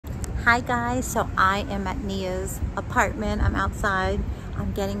Hi guys, so I am at Nia's apartment. I'm outside.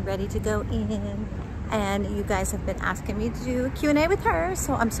 I'm getting ready to go in, and you guys have been asking me to do a Q&A with her,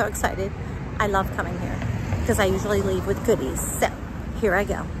 so I'm so excited. I love coming here because I usually leave with goodies. So here I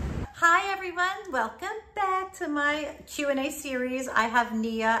go. Hi everyone, welcome back to my Q&A series. I have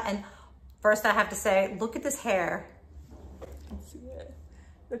Nia, and first I have to say, look at this hair. See it.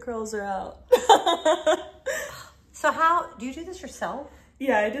 The curls are out. So how do you do this yourself?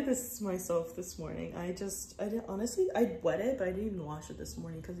 Yeah, I did this myself this morning. I wet it, but I didn't even wash it this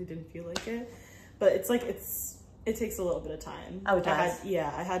morning because I didn't feel like it. But it takes a little bit of time. Oh, it does?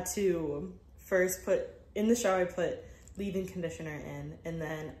 I had to first put, in the shower, I put leave-in conditioner in, and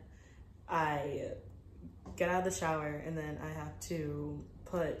then I get out of the shower, and then I have to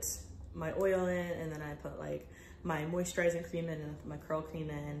put my oil in, and then I put like my moisturizing cream in, and I put my curl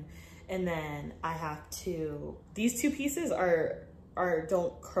cream in, and then I have to, these two pieces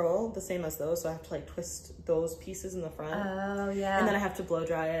don't curl the same as those, so I have to like twist those pieces in the front. Oh yeah. And then I have to blow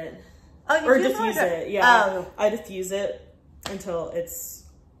dry it. Oh, or diffuse it. Yeah. Oh. I diffuse it until it's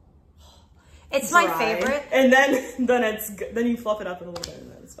dry. My favorite. And then you fluff it up in a little bit,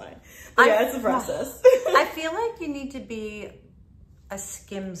 and then it's fine. But yeah, it's a process. I feel like you need to be a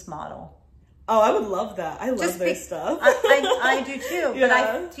Skims model. Oh, I would love that. I love their stuff. I do too. Yeah. But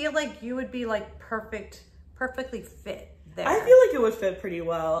I feel like you would be like perfectly fit there. I feel like it would fit pretty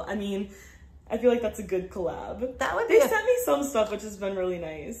well. I mean, I feel like that's a good collab. That would be. They sent me some stuff, which has been really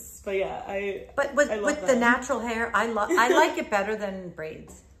nice. But yeah, But with the natural hair, I like it better than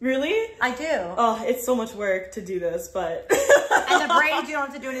braids. Really? I do. Oh, it's so much work to do this, but. And the braids, you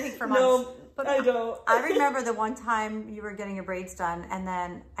don't have to do anything for months. No, but I don't. I remember the one time you were getting your braids done, and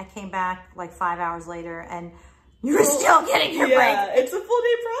then I came back like 5 hours later, and you were still getting your braids. Yeah, it's a full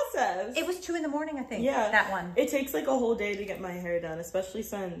day process. It was 2 in the morning, I think. Yeah. That one. It takes like a whole day to get my hair done, especially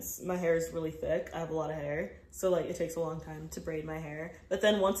since my hair is really thick. I have a lot of hair. So like it takes a long time to braid my hair. But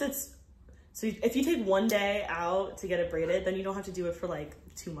then so if you take one day out to get it braided, then you don't have to do it for like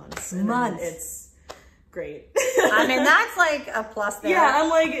 2 months. It's great. I mean, that's like a plus there. Yeah, I'm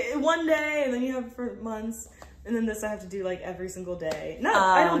like one day, and then you have it for months. And then this I have to do like every single day. No,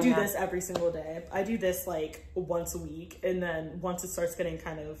 I don't do this every single day. I do this like once a week. And then once it starts getting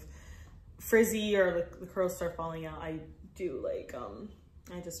kind of frizzy or the curls start falling out, I do like,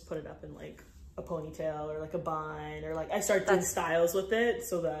 I just put it up in like a ponytail or like a bun, or like I start doing styles with it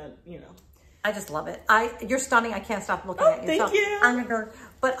so that, you know. I just love it. You're stunning. I can't stop looking at you. Thank you. I'm gonna go,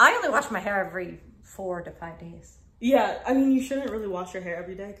 but I only wash my hair every 4 to 5 days. Yeah, I mean, you shouldn't really wash your hair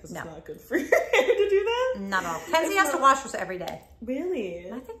every day because it's not good for your hair to do that. Not at all. Kenzie has to wash hers every day.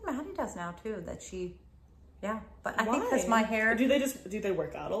 Really? I think Maddie does now too. But I think because my hair. Do they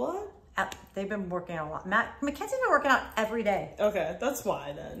work out a lot? They've been working out a lot. Mackenzie's been working out every day. Okay, that's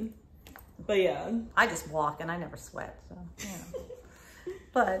why then. But yeah, I just walk and I never sweat. So yeah.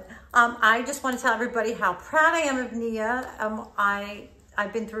 But I just want to tell everybody how proud I am of Nia.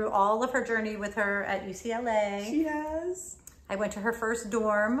 I've been through all of her journey with her at UCLA. She has. I went to her first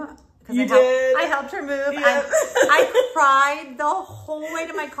dorm. You did? I helped her move. Yep. I cried the whole way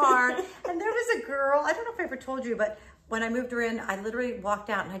to my car. And there was a girl, I don't know if I ever told you, but when I moved her in, I literally walked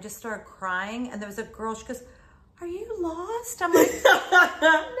out and I just started crying. And there was a girl, she goes, "Are you lost?" I'm like,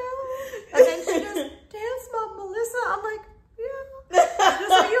 "No." And then she goes, "Dance Mom Melissa." I'm like, "Yeah." She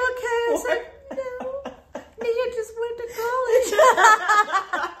goes, "Are you okay?" I said, "No. Nia just went to college."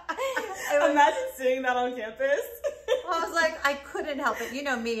 Imagine seeing that on campus. I was like, I couldn't help it. You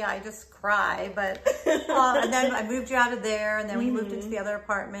know me, I just cry. But and then I moved you out of there, and then we moved into the other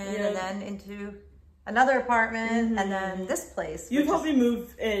apartment, and then into another apartment, and then this place. You've helped me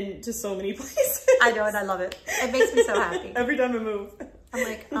move into so many places. I know, and I love it. It makes me so happy. Every time I move. I'm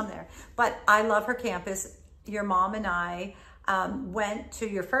like, I'm there. But I love her campus. Your mom and I went to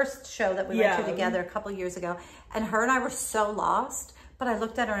your first show that we went to together a couple years ago, and her and I were so lost. But I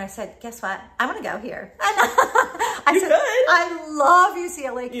looked at her and I said, "Guess what? I want to go here." I said, "I love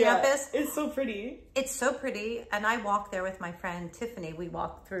UCLA campus. It's so pretty. It's so pretty." And I walked there with my friend Tiffany. We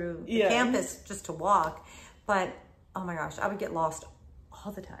walked through the campus just to walk. But oh my gosh, I would get lost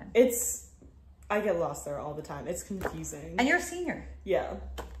all the time. I get lost there all the time. It's confusing. And you're a senior. Yeah.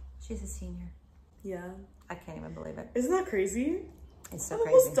 She's a senior. Yeah. I can't even believe it. Isn't that crazy? It's so I'm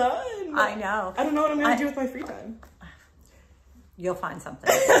crazy. almost done. I know. I don't know what I'm going to do with my free time. You'll find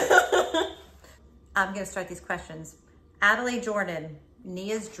something. I'm going to start these questions. Adelaide Jordan,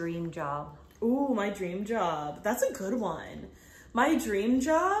 Nia's dream job. Ooh, my dream job. That's a good one. My dream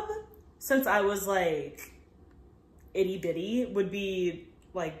job, since I was like itty bitty, would be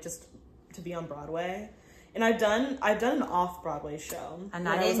like just to be on Broadway. And I've done an off-Broadway show. And when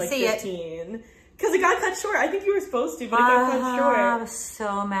I didn't was, like, see 15. It. Because it got cut short. I think you were supposed to, but it got cut short. I was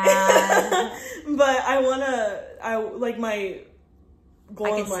so mad. But like my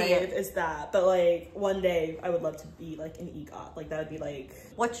goal in life is that. But like one day I would love to be like an EGOT. Like that would be like.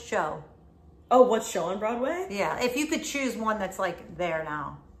 What show? Oh, what show on Broadway? Yeah, if you could choose one that's like there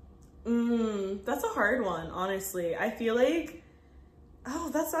now. That's a hard one, honestly. I feel like,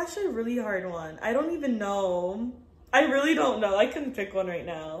 that's actually a really hard one. I don't even know. I really don't know. I couldn't pick one right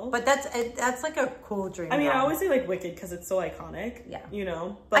now. But that's like a cool dream. I mean, I always say like Wicked because it's so iconic. Yeah. You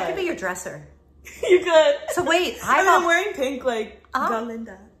know? But I could be your dresser. You could. So wait, I'm wearing pink like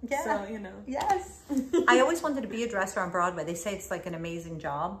Belinda. Yeah. So, you know. Yes. I always wanted to be a dresser on Broadway. They say it's like an amazing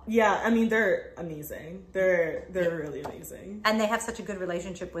job. Yeah, I mean, they're amazing. They're really amazing. And they have such a good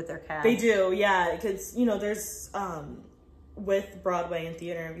relationship with their cast. They do, yeah. Because, you know, there's... with Broadway and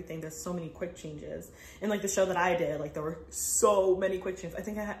theater and everything, there's so many quick changes. And like the show that I did, like there were so many quick changes. I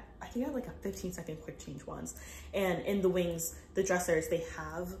think I had like a 15-second quick change once. And in the wings, the dressers, they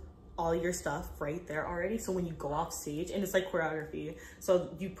have all your stuff right there already. So when you go off stage, and it's like choreography, so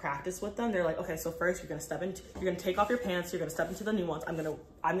you practice with them. They're like, okay, so first you're gonna take off your pants, you're gonna step into the new ones. I'm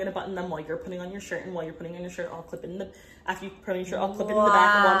gonna button them while you're putting on your shirt, and while you're putting on your shirt, I'll clip it in the, after you put on your shirt, I'll clip it in the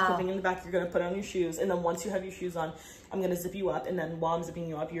back, and while I'm clipping in the back, you're gonna put on your shoes. And then once you have your shoes on, I'm gonna zip you up, and then while I'm zipping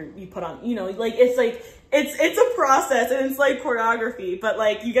you up, you put on, you know, like it's a process, and it's like choreography, but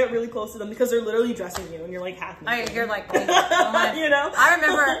like you get really close to them because they're literally dressing you, and you're like half naked. You're like, you know. I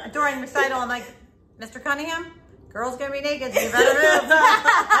remember during recital, I'm like, Mr. Cunningham, girl's gonna be naked, so you better move.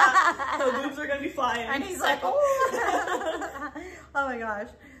 The boobs are gonna be flying. And he's like, oh. Oh my gosh,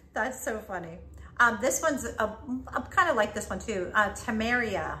 that's so funny. This one's, I'm kind of like this one too.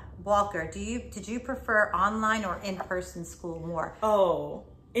 Tamaria Walker, did you prefer online or in-person school more? Oh,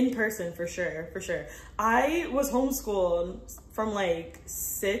 in person for sure, for sure. I was homeschooled from like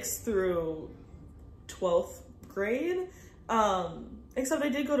 6th through 12th grade. Except I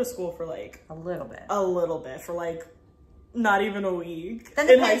did go to school for like a little bit for like not even a week. Then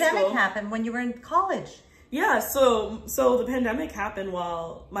the pandemic happened when you were in college. Yeah, so the pandemic happened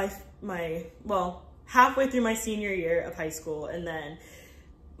while halfway through my senior year of high school, and then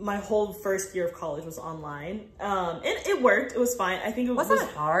my whole first year of college was online. And it worked. It was fine. I think it was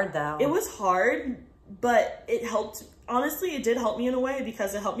hard though. It was hard, but it helped. Honestly, it did help me in a way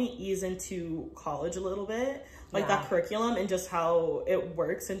because it helped me ease into college a little bit. Like that curriculum and just how it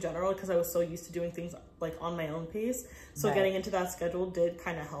works in general, because I was so used to doing things like on my own pace. So getting into that schedule did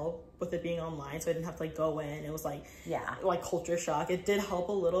kind of help with it being online. So I didn't have to like go in. It was like, like culture shock. It did help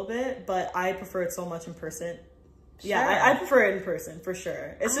a little bit, but I prefer it so much in person. Sure. Yeah, I prefer it in person for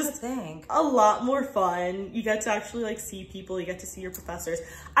sure. It's just a lot more fun. You get to actually like see people. You get to see your professors.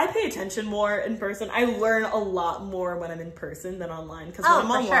 I pay attention more in person. I learn a lot more when I'm in person than online. Because when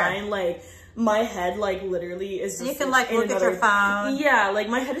I'm online, like my head like literally is just, you can like look at your phone. Yeah, like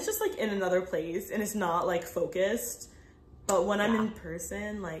my head is just like in another place and it's not like focused. But when I'm in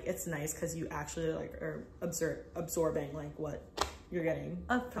person, like it's nice because you actually like are absorbing like what you're getting.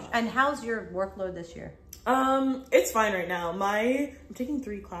 And how's your workload this year? It's fine right now. I'm taking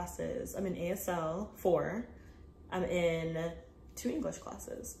 3 classes. I'm in ASL 4. I'm in 2 English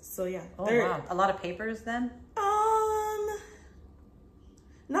classes. So yeah. Oh wow. A lot of papers then?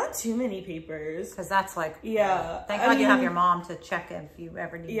 Not too many papers. Because that's like, yeah. Thank God you have your mom to check if you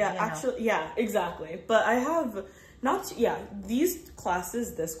ever need. Yeah, actually, yeah, exactly. But I have these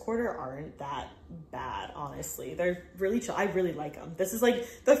classes this quarter aren't that bad, honestly. They're really chill. I really like them. This is like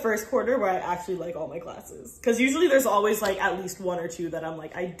the first quarter where I actually like all my classes. Because usually there's always like at least 1 or 2 that I'm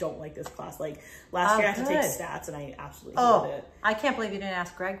like, I don't like this class. Like last year I had to take stats and I absolutely hated it. I can't believe you didn't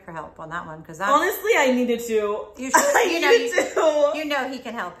ask Greg for help on that one. Because honestly, I needed to. You should. You know he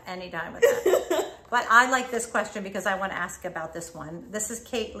can help anytime with that. But I like this question because I want to ask about this one. This is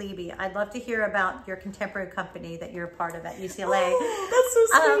Kate Levy. I'd love to hear about your contemporary company that you're a part of at UCLA. Oh, that's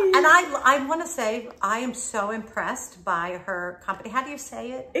so sweet. And I want to say I am so impressed by her company. How do you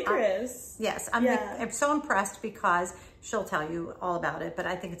say it? Icarus. Yes, I'm so impressed because she'll tell you all about it, but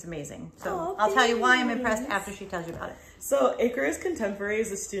I think it's amazing. So I'll tell you why I'm impressed after she tells you about it. So Icarus Contemporary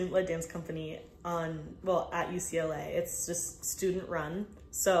is a student-led dance company at UCLA. It's just student-run.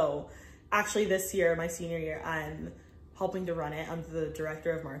 So actually this year, my senior year, I'm helping to run it. I'm the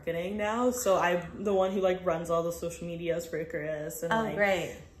director of marketing now. So I'm the one who like runs all the social medias for Icarus. And,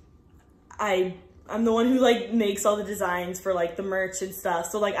 great. I'm the one who like makes all the designs for like the merch and stuff.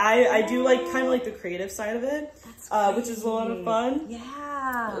 So like I do like kind of like the creative side of it, which is a lot of fun.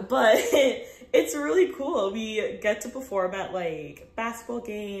 Yeah. But it's really cool. We get to perform at like basketball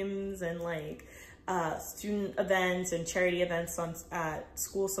games and like student events and charity events at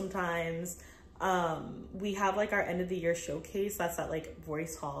school sometimes. We have like our end of the year showcase that's at like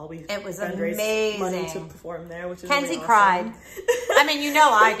Voice Hall. It was amazing. Money to perform there, which is Kenzie really awesome. cried. I mean, you know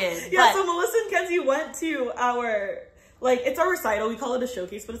I did. Yeah, but... so Melissa and Kenzie went to our, like, it's our recital. We call it a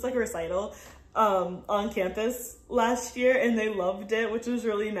showcase, but it's like a recital on campus last year, and they loved it, which was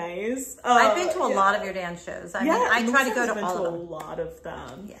really nice. I've been to a lot of your dance shows. I mean, I try to go to all of them. A lot of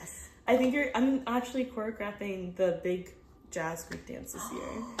them. Yes. I think I'm actually choreographing the big jazz group dance this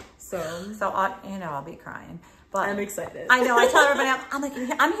year. So I'll be crying. But I'm excited. I know. I tell everybody, I'm like,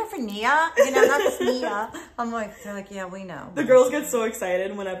 I'm here for Nia. You know, that's Nia. They're like, yeah, we know. The girls get so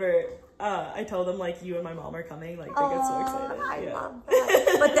excited whenever I tell them like you and my mom are coming. Like they get so excited. I love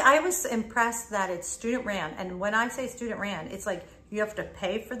that. But I was impressed that it's student ran, and when I say student ran, it's like you have to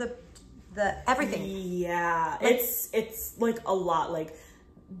pay for the everything. Yeah, like, it's like a lot. Like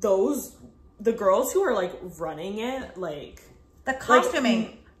the girls who are like running it, like the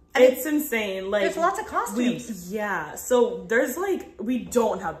costuming. It's insane. Like there's lots of costumes. So there's like, we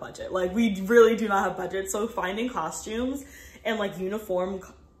don't have budget. Like we really do not have budget. So finding costumes and like uniform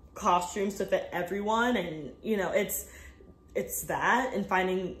costumes to fit everyone, and you know, it's that, and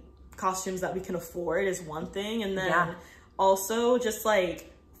finding costumes that we can afford is one thing. And then also just like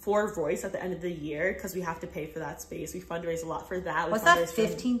for Voice at the end of the year, because we have to pay for that space. We fundraise a lot for that. Was that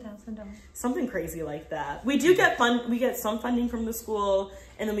 $15,000? Something crazy like that. We do get we get some funding from the school,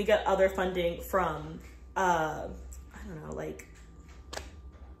 and then we get other funding from, I don't know, like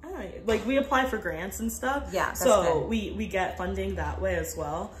we apply for grants and stuff. Yeah, that's so good. we get funding that way as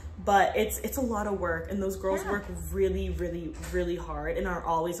well. But it's a lot of work, and those girls work really, really, really hard, and are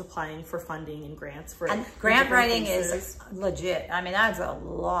always applying for funding and grants for. And grant writing is legit. I mean, that's a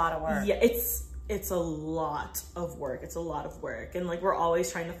lot of work. Yeah, it's a lot of work. It's a lot of work, and like we're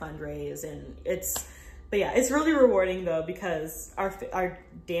always trying to fundraise, and but yeah, it's really rewarding though, because our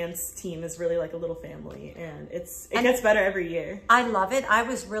dance team is really like a little family, and it gets better every year. I love it. I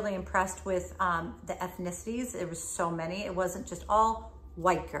was really impressed with the ethnicities. There was so many. It wasn't just all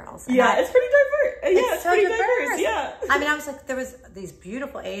white girls. And it's pretty diverse. Yeah, it's pretty diverse. Yeah. I mean, I was like, there was these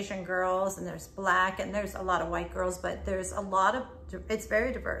beautiful Asian girls, and there's black, and there's a lot of white girls, but there's a lot of, it's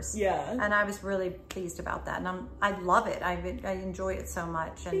very diverse. Yeah. And I was really pleased about that. And I love it. I enjoy it so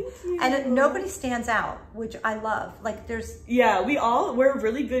much. And nobody stands out, which I love. Like there's. Yeah, we're a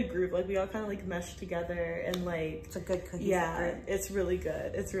really good group. Like we all kind of like mesh together, and like. It's a good cohesive group. It's really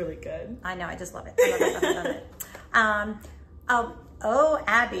good. It's really good. I know. I just love it. I love it. Oh,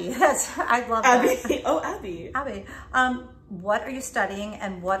 Abby. I love Abby. That. Oh, Abby. Abby. What are you studying,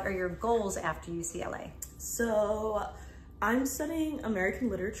 and what are your goals after UCLA? So I'm studying American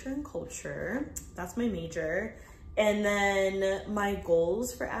Literature and Culture. That's my major. And then my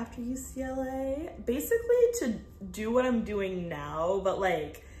goals for after UCLA, basically to do what I'm doing now, but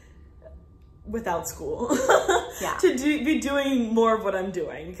like without school. Yeah. To be doing more of what I'm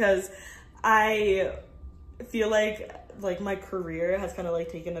doing, because I feel like my career has kind of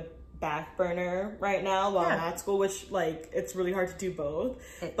like taken a back burner right now while I'm at school, which like it's really hard to do both.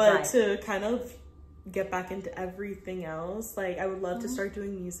 But to kind of get back into everything else, like I would love to start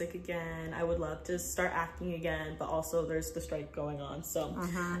doing music again. I would love to start acting again, but also there's the strike going on. So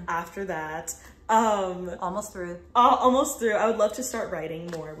after that, almost through. I would love to start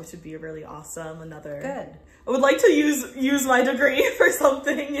writing more, which would be really awesome. Good. I would like to use my degree for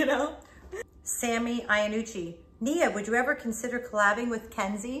something, you know. Sammy Iannucci. Nia, would you ever consider collabing with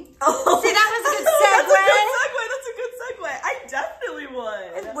Kenzie? Oh, see, that was a good segue. That's a good segue. I definitely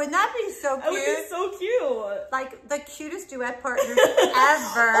would. Wouldn't that be so cute? That would be so cute. Like the cutest duet partners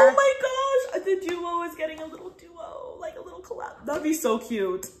ever. Oh my gosh, the duo is getting a little duo, like a little collab. That'd be so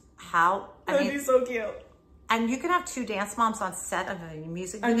cute. That'd be so cute. And you could have two dance moms on set of a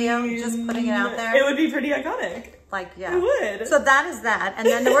music video, just putting it out there. It would be pretty iconic. Like, yeah. It would. So that is that. And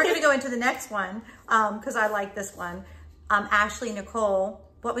then we're going to go into the next one, because I like this one. Ashley Nicole,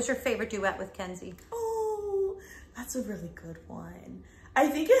 what was your favorite duet with Kenzie? Oh, that's a really good one. I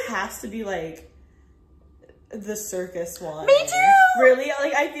think it has to be like the circus one. Me too! Really?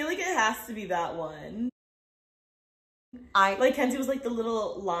 Like, I feel like it has to be that one. Like, Kenzie was like the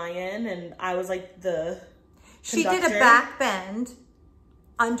little lion, and I was like the... She did a back bend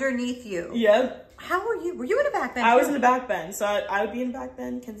underneath you. Yep. How were you? Were you in a back bend? I was in a back bend. So I would be in a back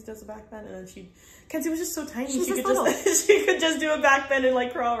bend. Kenzie does a back bend, and then Kenzie was just so tiny. She could just do a back bend and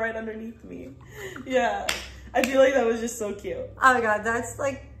like crawl right underneath me. Yeah. I feel like that was just so cute. Oh my God, that's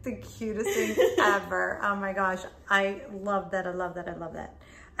like the cutest thing ever. Oh my gosh, I love that. I love that. I love that.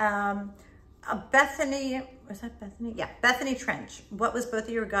 Bethany, was that Bethany? Yeah, Bethany Trench. What was both of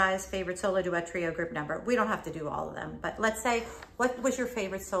your guys' favorite solo, duet, trio, group number? We don't have to do all of them, but let's say, what was your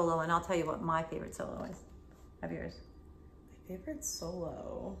favorite solo? And I'll tell you what my favorite solo is. Have yours? My favorite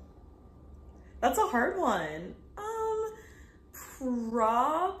solo. That's a hard one.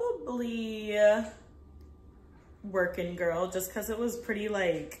 Probably Working Girl, just because it was pretty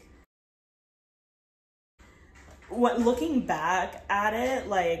like, looking back at it,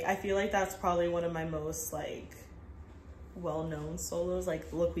 like I feel like that's probably one of my most like well-known solos, like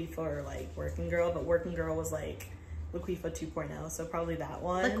Laquifa or like Working Girl, but Working Girl was like Laquifa 2.0, so probably that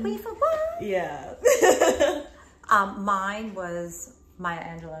one. Laquifa what? Yeah. Mine was Maya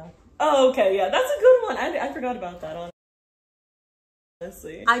Angelou. Oh, okay, yeah, that's a good one. I forgot about that,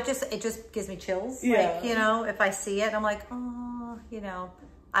 honestly. It just gives me chills. Yeah. Like, you know, if I see it, I'm like, oh, you know,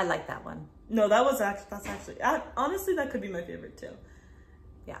 I like that one. No, that's actually, honestly, that could be my favorite too.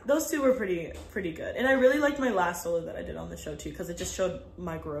 Yeah. Those two were pretty good. And I really liked my last solo that I did on the show too, because it just showed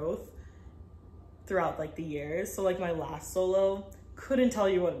my growth throughout like the years. So like my last solo, couldn't tell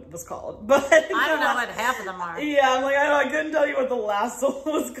you what it was called, but I don't know what half of them are. Yeah, I'm like, I couldn't tell you what the last solo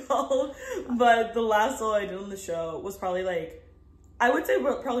was called, but the last solo I did on the show was probably like, I would say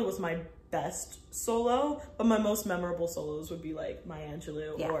probably was my best solo, but my most memorable solos would be like Maya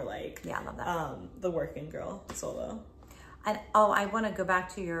Angelou or like I love that. The Working Girl solo. And I want to go back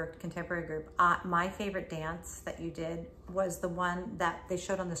to your contemporary group. My favorite dance that you did was the one that they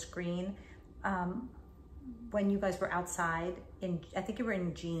showed on the screen when you guys were outside I think you were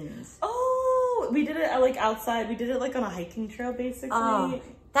in jeans. Oh, we did it like outside. We did it like on a hiking trail basically. Oh,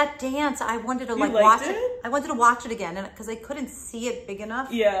 that dance, I wanted to like liked watch it. I wanted to watch it again, and because I couldn't see it big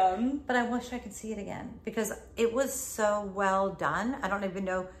enough. Yeah. But I wish I could see it again because it was so well done. I don't even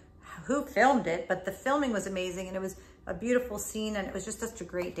know who filmed it, but the filming was amazing, and it was a beautiful scene, and it was just such a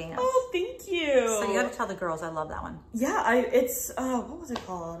great dance. Oh, thank you. So you got to tell the girls I love that one. Yeah, it's what was it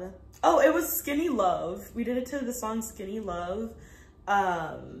called? Oh, it was Skinny Love. We did it to the song Skinny Love,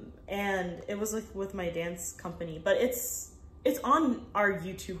 and it was like with my dance company, but it's on our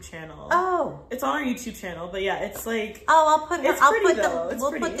YouTube channel. Oh, it's on our YouTube channel, but yeah, it's like, oh, we'll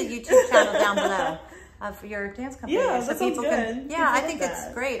pretty. put the YouTube channel down below for your dance company. Yeah, so that sounds people good. can. Yeah, I think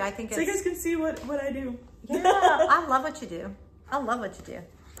it's great. I think so you guys can see what I do. Yeah, I love what you do. I love what you do.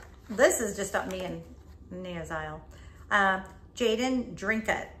 This is just up me and Nia's aisle. Jaden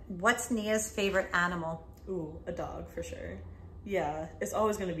Drinket, what's Nia's favorite animal? Ooh, a dog for sure. Yeah, it's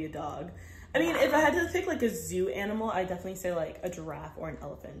always gonna be a dog. I mean, if I had to pick like a zoo animal, I'd definitely say like a giraffe or an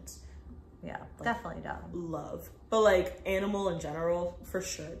elephant. Yeah, like, definitely dog. Love. But like animal in general, for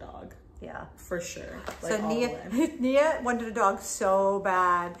sure dog. Yeah. For sure. Like, so Nia wanted a dog so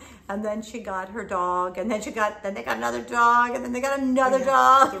bad. And then she got her dog. And then they got another dog. And then they got another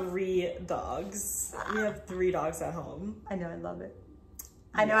dog. 3 dogs. We have 3 dogs at home. I know, I love it.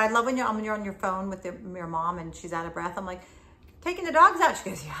 I know, I love when you're on your phone with your mom and she's out of breath. I'm like, taking the dogs out.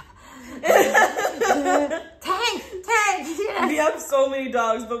 She goes, yeah. Tank. Yes. We have so many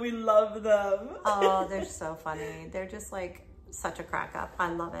dogs, but we love them. Oh, they're so funny. They're just like such a crack up.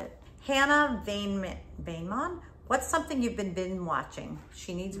 I love it. Hannah Vainman, what's something you've been watching?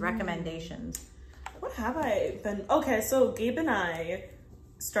 She needs recommendations. What have I been? Okay, so Gabe and I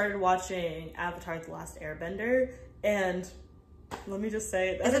started watching Avatar: The Last Airbender, and let me just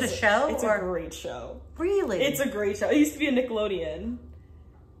say, is it a show? It's a great show. Really? It's a great show. It used to be a Nickelodeon.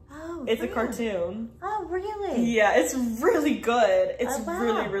 Oh, it's really? A cartoon. Oh, really? Yeah, it's really good. It's wow.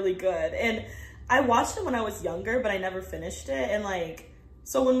 really, really good. And I watched it when I was younger, but I never finished it. And like,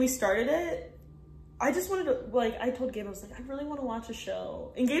 so when we started it, I just wanted to, like, I told Gabe, I was like, I really want to watch a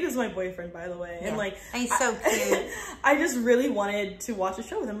show. And Gabe is my boyfriend, by the way. Yeah. And like, and he's so cute. I just really wanted to watch a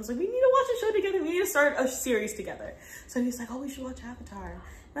show with him. I was like, we need to watch a show together. We need to start a series together. So he's like, oh, we should watch Avatar.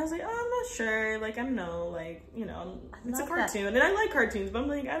 And I was like, oh, I'm not sure. Like, I don't know. Like, you know, it's a cartoon. And I like cartoons, but I'm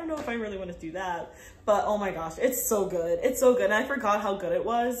like, I don't know if I really want to do that. But oh my gosh, it's so good. It's so good. And I forgot how good it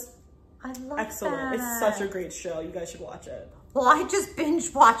was. I love Excellent. that. It's such a great show. You guys should watch it. Well, I just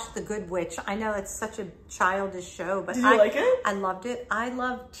binge watched The Good Witch. I know it's such a childish show, but did you like it? I loved it. I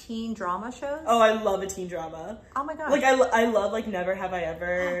love teen drama shows. Oh, I love a teen drama. Oh my god! Like I love like Never Have I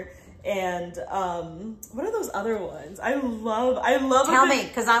Ever, and what are those other ones? I love. Tell me,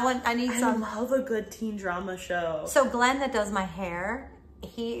 because I need some. I love a good teen drama show. So Glenn, that does my hair,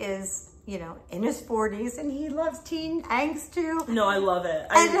 he is, you know, in his 40s, and he loves teen angst too. No, I love it.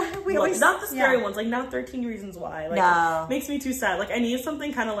 We always, not the scary ones, like not 13 Reasons Why. Like, no, makes me too sad. Like I need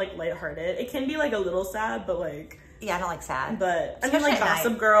something kind of like lighthearted. It can be like a little sad, but like I don't like sad. But I mean, like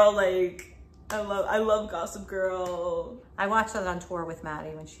Gossip Girl, like I love Gossip Girl. I watched that on tour with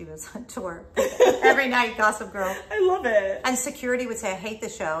Maddie when she was on tour. Every night, Gossip Girl. I love it. And security would say, I hate the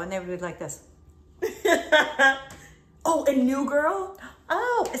show. And they would be like this. Oh, and New Girl?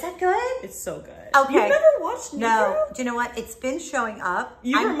 Oh, is that good? It's so good. Okay. You've never watched New Girl? Do you know what? It's been showing up.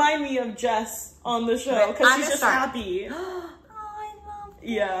 You remind me of Jess on the show because she's just happy. Oh, I love it.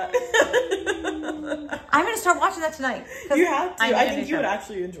 Yeah. I'm going to start watching that tonight. You have to. I think you would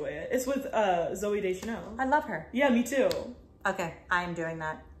actually enjoy it. It's with Zooey Deschanel. I love her. Yeah, me too. Okay, I am doing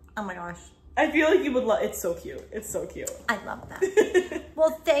that. Oh my gosh. I feel like you would love. It's so cute. It's so cute. I love that.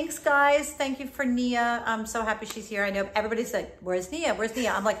 Well, thanks, guys. Thank you for Nia. I'm so happy she's here. I know everybody's like, "Where's Nia? Where's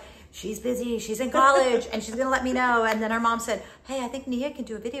Nia?" I'm like, "She's busy. She's in college, and she's gonna let me know." And then her mom said, "Hey, I think Nia can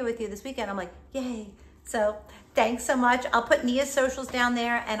do a video with you this weekend." I'm like, "Yay!" So thanks so much. I'll put Nia's socials down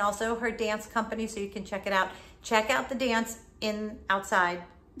there and also her dance company so you can check it out. Check out the dance outside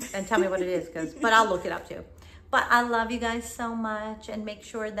and tell me what it is, but I'll look it up too. But I love you guys so much, and make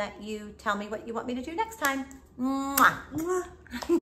sure that you tell me what you want me to do next time. Mwah. Mwah.